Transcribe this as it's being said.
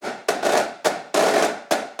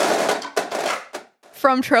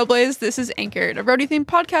From Trailblaze, this is Anchored, a roadie-themed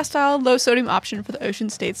podcast-style, low-sodium option for the ocean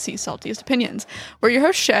state's sea saltiest opinions. We're your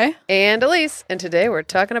hosts, Shay. And Elise. And today we're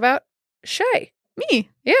talking about Shay. Me.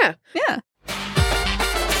 Yeah. Yeah.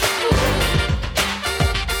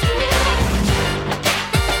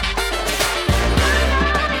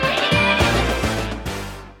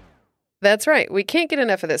 That's right. We can't get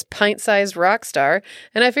enough of this pint-sized rock star,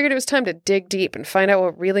 and I figured it was time to dig deep and find out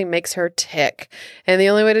what really makes her tick. And the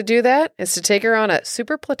only way to do that is to take her on a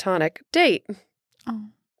super platonic date. Oh.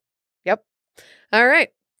 Yep. All right.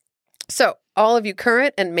 So, all of you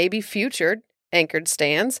current and maybe future Anchored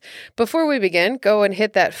stands, before we begin, go and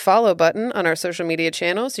hit that follow button on our social media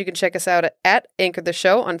channels. You can check us out at Anchored the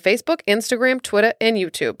Show on Facebook, Instagram, Twitter, and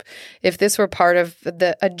YouTube. If this were part of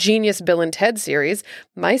a Genius Bill and Ted series,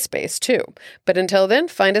 MySpace too. But until then,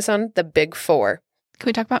 find us on the Big Four. Can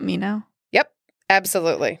we talk about me now? Yep,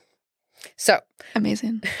 absolutely. So,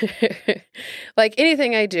 amazing. like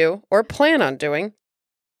anything I do or plan on doing,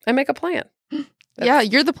 I make a plan. Yeah,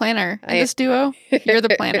 you're the planner. In this duo, you're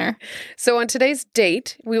the planner. So on today's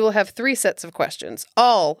date, we will have 3 sets of questions,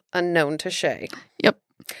 all unknown to Shay. Yep.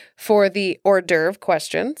 For the hors d'oeuvre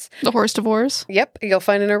questions. The horse divorce. Yep. You'll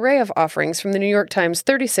find an array of offerings from the New York Times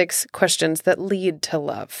 36 questions that lead to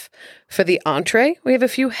love. For the entree, we have a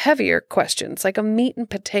few heavier questions, like a meat and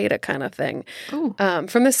potato kind of thing,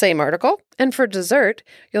 from the same article. And for dessert,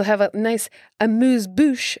 you'll have a nice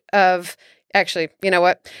amuse-bouche of... Actually, you know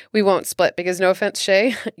what? We won't split because no offense,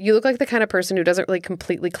 Shay, you look like the kind of person who doesn't really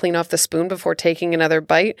completely clean off the spoon before taking another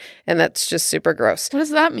bite, and that's just super gross. What does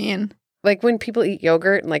that mean? Like when people eat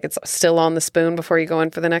yogurt and like it's still on the spoon before you go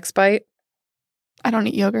in for the next bite. I don't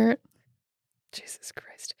eat yogurt. Jesus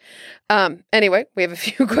Christ. Anyway, we have a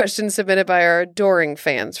few questions submitted by our adoring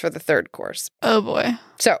fans for the third course. Oh boy.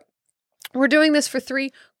 So, we're doing this for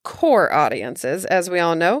 3 core audiences, as we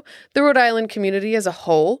all know, the Rhode Island community as a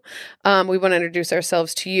whole. We want to introduce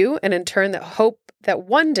ourselves to you and in turn that hope that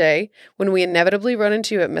one day when we inevitably run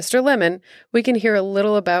into you at Mr. Lemon, we can hear a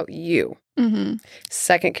little about you. Mm-hmm.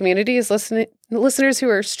 Second community is listeners who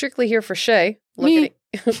are strictly here for Shay. Looking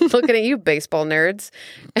at you, baseball nerds.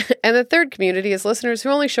 And the third community is listeners who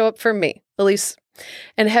only show up for me, Elise.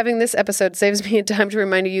 And having this episode saves me time to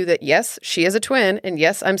remind you that, yes, she is a twin, and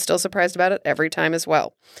yes, I'm still surprised about it every time as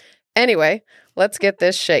well. Anyway, let's get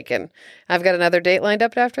this shaken. I've got another date lined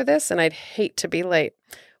up after this, and I'd hate to be late.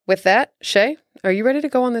 With that, Shay, are you ready to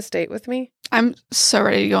go on this date with me? I'm so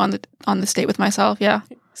ready to go on this date with myself, yeah.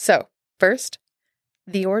 So, first,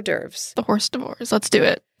 the hors d'oeuvres. The horse divorce. Let's do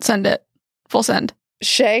it. Send it. Full send.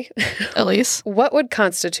 Shay, Elise. What would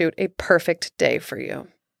constitute a perfect day for you?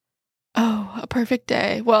 Oh, a perfect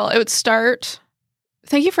day. Well, it would start...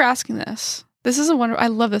 Thank you for asking this. This is I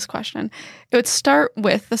love this question. It would start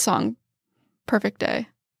with the song Perfect Day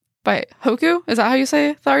by Hoku. Is that how you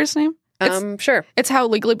say the artist's name? Sure. It's how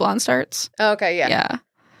Legally Blonde starts. Oh, okay, yeah.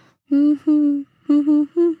 Yeah.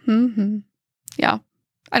 Yeah.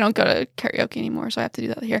 I don't go to karaoke anymore, so I have to do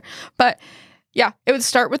that here. But yeah, it would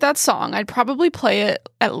start with that song. I'd probably play it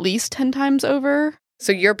at least 10 times over.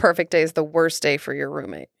 So your perfect day is the worst day for your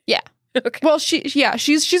roommate? Yeah. Okay. Well,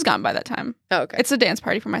 she's gone by that time. Oh, okay. It's a dance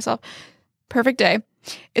party for myself. Perfect day.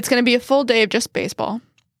 It's going to be a full day of just baseball.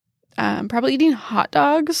 Probably eating hot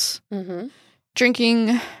dogs,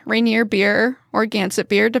 drinking Rainier beer or Gansett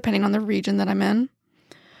beer, depending on the region that I'm in.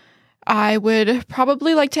 I would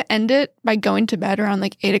probably like to end it by going to bed around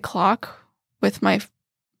like 8 o'clock with my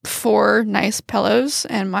 4 nice pillows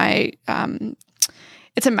and my,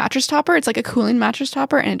 it's a mattress topper. It's like a cooling mattress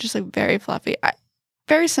topper and it's just like very fluffy.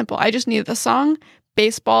 Very simple. I just need the song,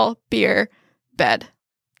 baseball, beer, bed.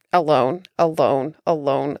 Alone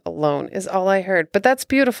is all I heard. But that's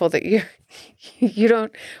beautiful that you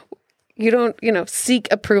don't, seek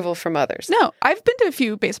approval from others. No, I've been to a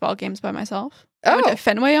few baseball games by myself. I went to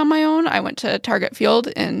Fenway on my own. I went to Target Field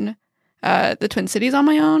in the Twin Cities on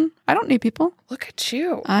my own. I don't need people. Look at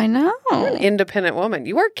you. I know. You're an independent woman.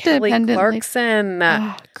 You are Kelly Clarkson.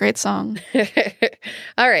 Oh, great song.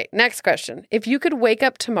 All right, next question. If you could wake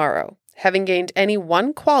up tomorrow, having gained any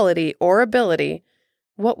one quality or ability,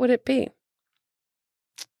 what would it be?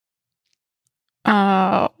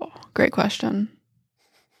 Oh, great question.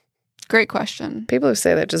 Great question. People who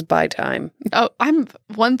say that just buy time. Oh, I'm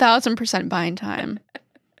 1,000% buying time.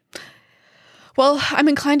 Well, I'm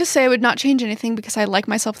inclined to say I would not change anything because I like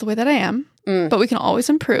myself the way that I am, but we can always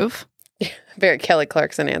improve. Very Kelly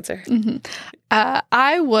Clarkson answer. Mm-hmm.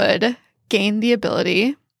 I would gain the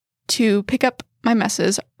ability to pick up my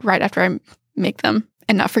messes right after I make them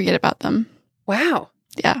and not forget about them. Wow.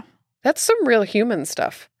 Yeah. That's some real human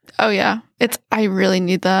stuff. Oh, yeah. I really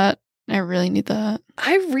need that. I really need that.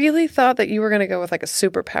 I really thought that you were going to go with like a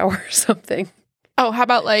superpower or something. Oh, how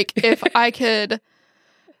about like if I could,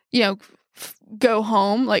 go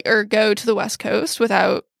home, like, or go to the West Coast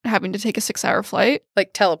without having to take a 6-hour flight?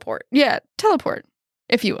 Like teleport. Yeah, teleport,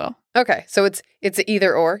 if you will. Okay, so it's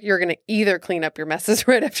either or. You're going to either clean up your messes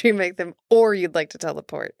right after you make them, or you'd like to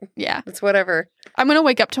teleport. Yeah. It's whatever. I'm going to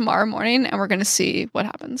wake up tomorrow morning and we're going to see what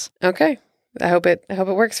happens. Okay. I hope it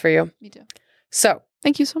works for you. Me too. So.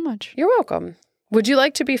 Thank you so much. You're welcome. Would you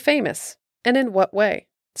like to be famous? And in what way?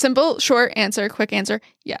 Simple, short answer, quick answer.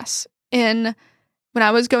 Yes. When I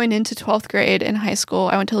was going into 12th grade in high school,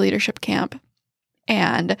 I went to leadership camp,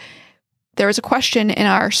 and there was a question in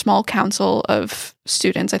our small council of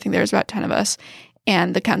students. I think there was about 10 of us.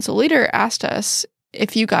 And the council leader asked us,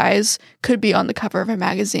 if you guys could be on the cover of a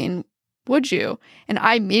magazine, would you? And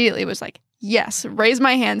I immediately was like, yes, raised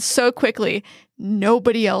my hand so quickly.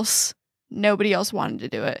 Nobody else wanted to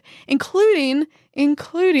do it, including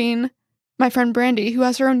my friend Brandy, who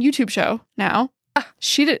has her own YouTube show now.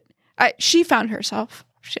 She did. She found herself.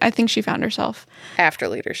 I think she found herself after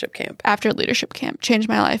leadership camp. Changed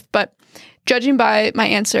my life. But judging by my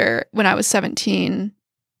answer when I was 17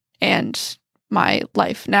 and my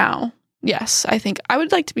life now, yes, I think I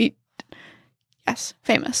would like to be,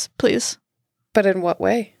 famous, please. But in what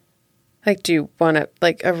way? Like, do you want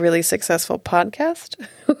a really successful podcast?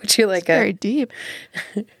 Would you like very deep?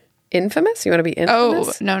 Infamous? You want to be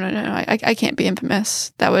infamous? Oh, no. I can't be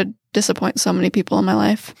infamous. That would disappoint so many people in my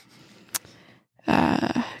life.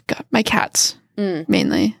 My cats,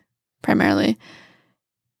 primarily.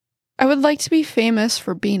 I would like to be famous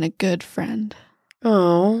for being a good friend.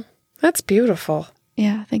 Oh, that's beautiful.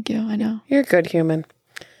 Yeah, thank you. I know. You're a good human.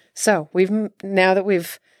 So now that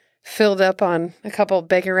we've filled up on a couple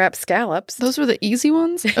bacon wrapped scallops. Those were the easy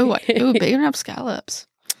ones? Oh, bacon wrapped scallops.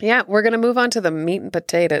 Yeah, we're going to move on to the meat and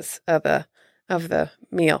potatoes of the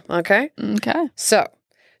meal, okay? Okay. So,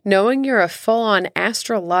 knowing you're a full-on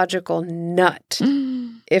astrological nut,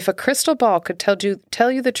 if a crystal ball could tell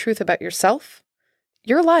you the truth about yourself,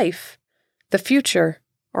 your life, the future,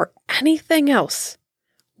 or anything else,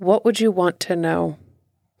 what would you want to know?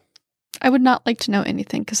 I would not like to know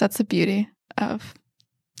anything, because that's the beauty of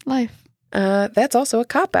life. That's also a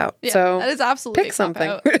cop-out. Yeah, so that is absolutely pick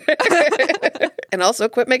something. And also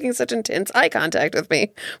quit making such intense eye contact with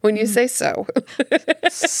me when you say so.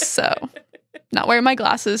 So, not wearing my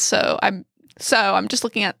glasses, so I'm just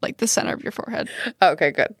looking at like the center of your forehead.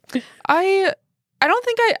 Okay, good. I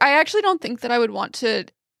actually don't think that I would want to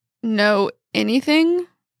know anything,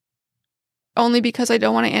 only because I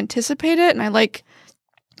don't want to anticipate it,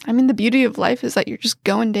 and the beauty of life is that you're just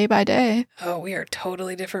going day by day. Oh, we are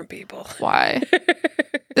totally different people. Why?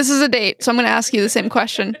 This is a date, so I'm going to ask you the same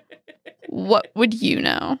question. What would you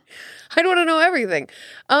know? I'd want to know everything.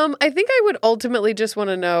 I think I would ultimately just want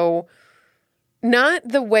to know, not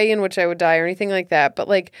the way in which I would die or anything like that, but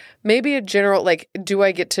like maybe a general, like, do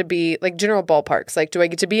I get to be like general ballparks? Like, do I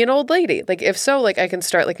get to be an old lady? Like, if so, like I can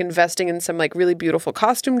start like investing in some like really beautiful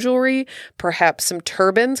costume jewelry, perhaps some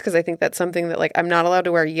turbans, because I think that's something that like I'm not allowed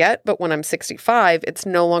to wear yet, but when I'm 65, it's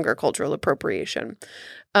no longer cultural appropriation.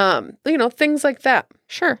 Things like that.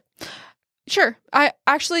 Sure. I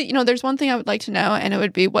actually, there's one thing I would like to know, and it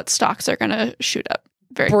would be what stocks are going to shoot up.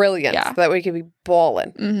 Brilliant. Yeah. So that way you can be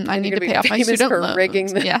balling. Mm-hmm. I need to pay off my student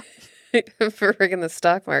loans. For rigging the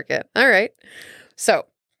stock market. All right. So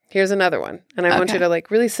here's another one. And I want you to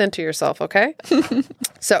like really center yourself, okay?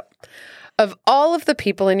 So of all of the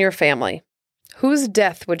people in your family, whose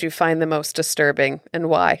death would you find the most disturbing and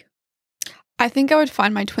why? I think I would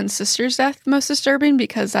find my twin sister's death most disturbing,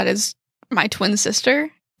 because that is my twin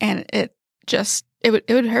sister, and it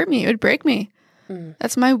would hurt me. It would break me.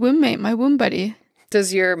 That's my womb mate, my womb buddy.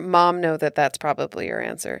 Does your mom know that that's probably your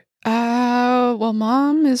answer? Well,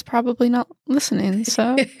 Mom is probably not listening,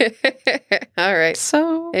 so. All right.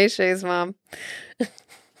 So. Hey, Shay's mom.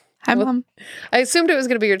 Hi, Mom. I assumed it was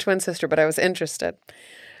going to be your twin sister, but I was interested.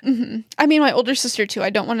 Mm-hmm. I mean, my older sister too. I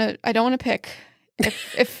don't want to pick.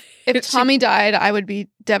 If Tommy died, I would be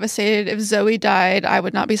devastated. If Zoe died, I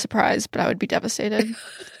would not be surprised, but I would be devastated.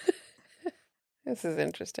 This is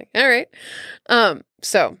interesting. All right.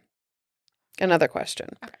 So another question.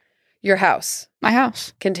 Okay. Your house. My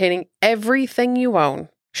house. Containing everything you own.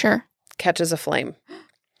 Sure. Catches a flame.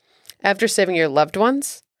 After saving your loved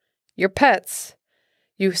ones, your pets,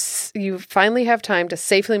 you finally have time to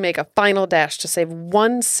safely make a final dash to save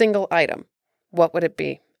one single item. What would it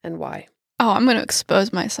be and why? Oh, I'm going to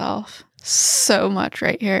expose myself so much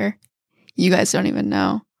right here. You guys don't even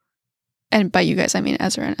know. And by you guys, I mean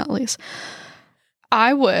Ezra and Elise.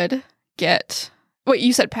 I would get Wait,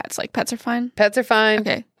 you said pets. Like, pets are fine? Pets are fine.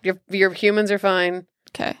 Okay. Your humans are fine.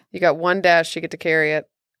 Okay. You got one dash. You get to carry it.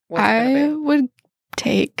 What's it I gonna be? would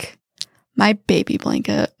take my baby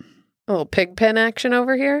blanket. A little pig pen action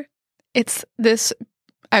over here. It's this,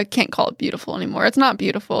 I can't call it beautiful anymore. It's not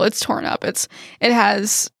beautiful. It's torn up. It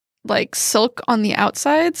has like silk on the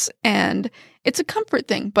outsides, and it's a comfort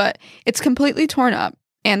thing, but it's completely torn up.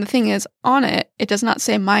 And the thing is, on it, it does not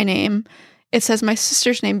say my name. It says my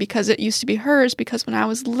sister's name because it used to be hers, because when I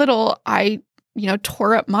was little, I,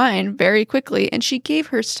 tore up mine very quickly, and she gave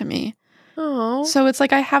hers to me. Oh. So it's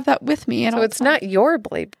like I have that with me. So it's not your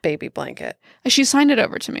baby blanket. She signed it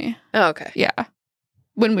over to me. Oh, okay. Yeah.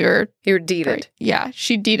 When we were... You were deeded. Yeah.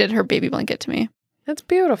 She deeded her baby blanket to me. That's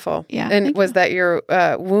beautiful. Yeah. And was that your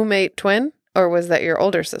womb-mate twin, or was that your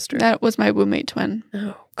older sister? That was my womb-mate twin.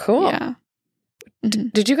 Oh, cool. Yeah. Mm-hmm.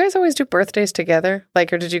 Did you guys always do birthdays together?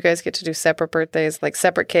 Like, or did you guys get to do separate birthdays, like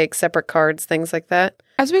separate cakes, separate cards, things like that?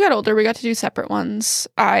 As we got older, we got to do separate ones.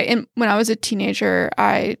 When I was a teenager,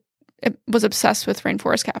 I was obsessed with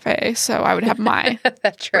Rainforest Cafe, so I would have my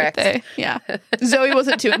that tracks. birthday. Yeah. Zoe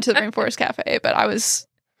wasn't too into the Rainforest Cafe, but I was...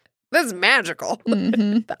 This is magical.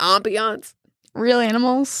 Mm-hmm. The ambiance. Real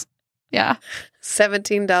animals. Yeah.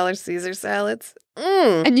 $17 Caesar salads.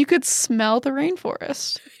 Mm. And you could smell the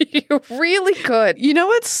rainforest. You really could. You know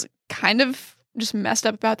what's kind of just messed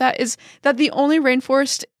up about that is that the only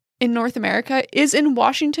rainforest in North America is in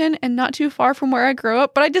Washington and not too far from where I grew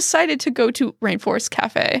up, but I decided to go to Rainforest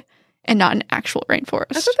Cafe and not an actual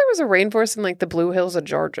rainforest. I thought there was a rainforest in like the Blue Hills of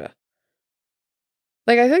Georgia.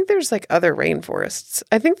 Like, I think there's like other rainforests.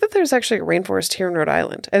 I think that there's actually a rainforest here in Rhode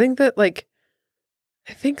Island. I think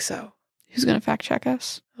so. Who's going to fact check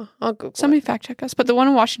us? Oh, I'll Google Somebody fact check us. But the one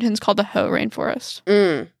in Washington is called the Hoh Rainforest.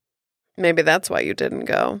 Maybe that's why you didn't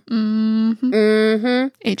go.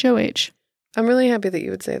 Mm-hmm. HOH. I'm really happy that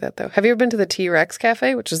you would say that, though. Have you ever been to the T-Rex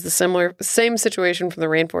Cafe, which is the same situation from the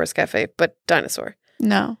Rainforest Cafe, but dinosaur?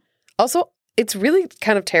 No. Also, it's really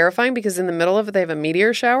kind of terrifying because in the middle of it, they have a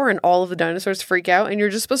meteor shower and all of the dinosaurs freak out and you're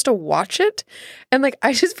just supposed to watch it. And like,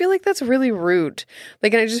 I just feel like that's really rude.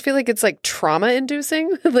 Like, and I just feel like it's like trauma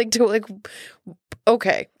inducing.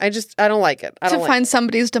 Okay. I don't like it. To find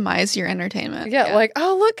somebody's demise, your entertainment. Yeah. Like,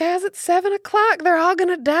 oh, look, guys, it's 7:00. They're all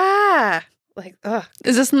going to die. Like, ugh.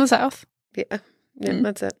 Is this in the South? Yeah.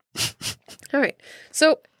 That's it. All right.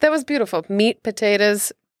 So that was beautiful. Meat,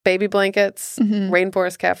 potatoes, baby blankets,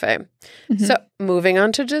 Rainforest Cafe. Mm-hmm. So moving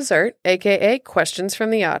on to dessert, aka questions from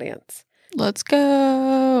the audience. Let's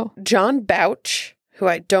go. John Bouch, who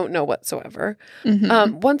I don't know whatsoever,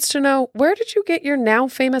 wants to know, where did you get your now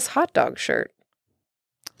famous hot dog shirt?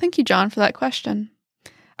 Thank you, John, for that question.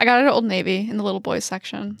 I got it at Old Navy in the little boys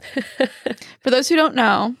section. For those who don't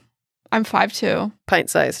know, I'm 5'2".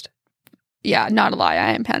 Pint-sized. Yeah, not a lie.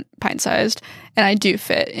 I am pint-sized, and I do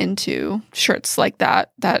fit into shirts like that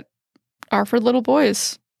are for little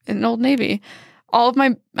boys in Old Navy. All of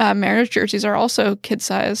my Mariners jerseys are also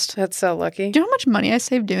kid-sized. That's so lucky. Do you know how much money I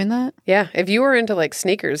saved doing that? Yeah, if you were into like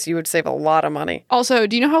sneakers, you would save a lot of money. Also,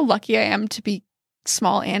 do you know how lucky I am to be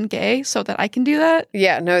small and gay so that I can do that?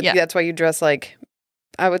 Yeah, no, that's why you dress like,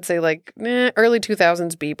 I would say like early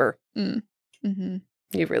 2000s Bieber. Mm-hmm.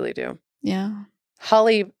 You really do. Yeah.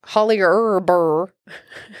 Holly Burr,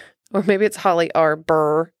 or maybe it's Holly R.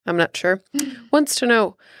 Burr, I'm not sure, wants to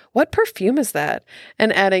know, what perfume is that?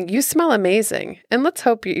 And adding, you smell amazing. And let's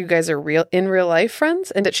hope you guys are in real life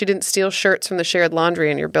friends and that she didn't steal shirts from the shared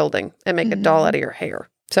laundry in your building and make a doll out of your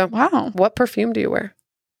hair. So, wow. What perfume do you wear?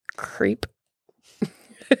 Creep.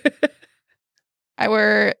 I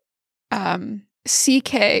wear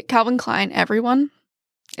CK, Calvin Klein, Everyone.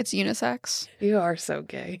 It's unisex. You are so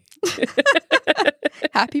gay.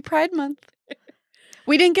 Happy Pride Month.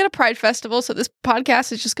 We didn't get a Pride Festival, so this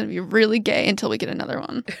podcast is just going to be really gay until we get another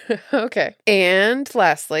one. Okay. And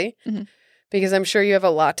lastly, because I'm sure you have a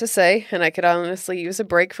lot to say, and I could honestly use a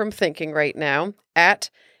break from thinking right now, at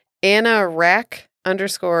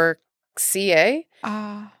AnnaRack_CA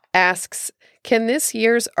asks, can this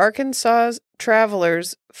year's Arkansas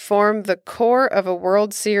Travelers form the core of a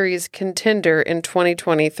World Series contender in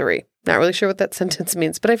 2023? Not really sure what that sentence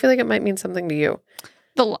means, but I feel like it might mean something to you.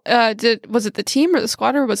 Was it the team or the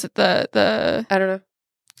squad, or was it the I don't know.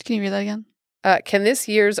 Can you read that again? Can this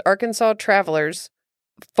year's Arkansas Travelers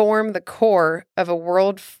form the core of a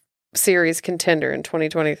World Series contender in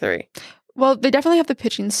 2023? Well, they definitely have the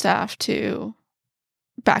pitching staff to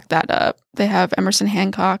back that up. They have Emerson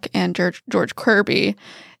Hancock and George Kirby,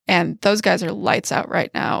 and those guys are lights out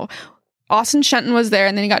right now. Austin Shenton was there,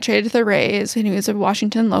 and then he got traded to the Rays, and he was a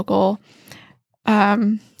Washington local.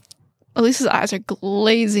 Elise's eyes are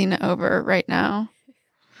glazing over right now.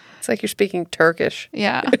 It's like you're speaking Turkish.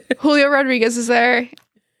 Yeah. Julio Rodriguez is there.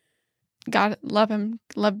 God, love him.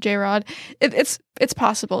 Love J-Rod. It's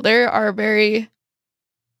possible. There are the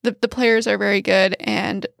players are very good,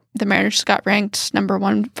 and the Mariners just got ranked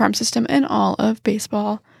 #1 farm system in all of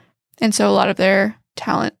baseball. And so a lot of their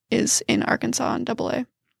talent is in Arkansas and AA.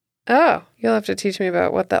 Oh, you'll have to teach me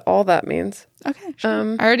about what all that means. Okay.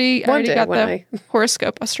 Sure. I already got the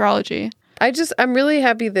horoscope astrology. I'm really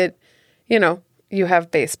happy that, you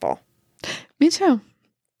have baseball. Me too.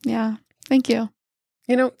 Yeah. Thank you.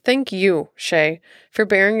 Thank you, Shay, for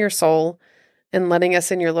bearing your soul and letting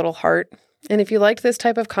us in your little heart. And if you liked this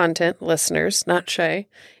type of content, listeners, not Shay,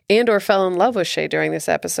 and or fell in love with Shay during this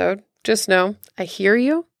episode, just know I hear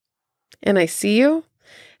you and I see you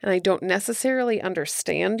and I don't necessarily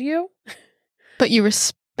understand you. But you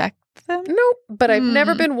respect them? Nope. But I've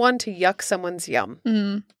never been one to yuck someone's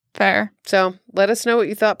yum. Fair. So let us know what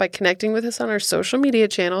you thought by connecting with us on our social media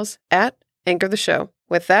channels at Anchor the Show.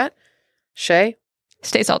 With that, Shay,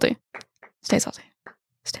 stay salty. Stay salty.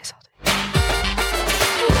 Stay salty.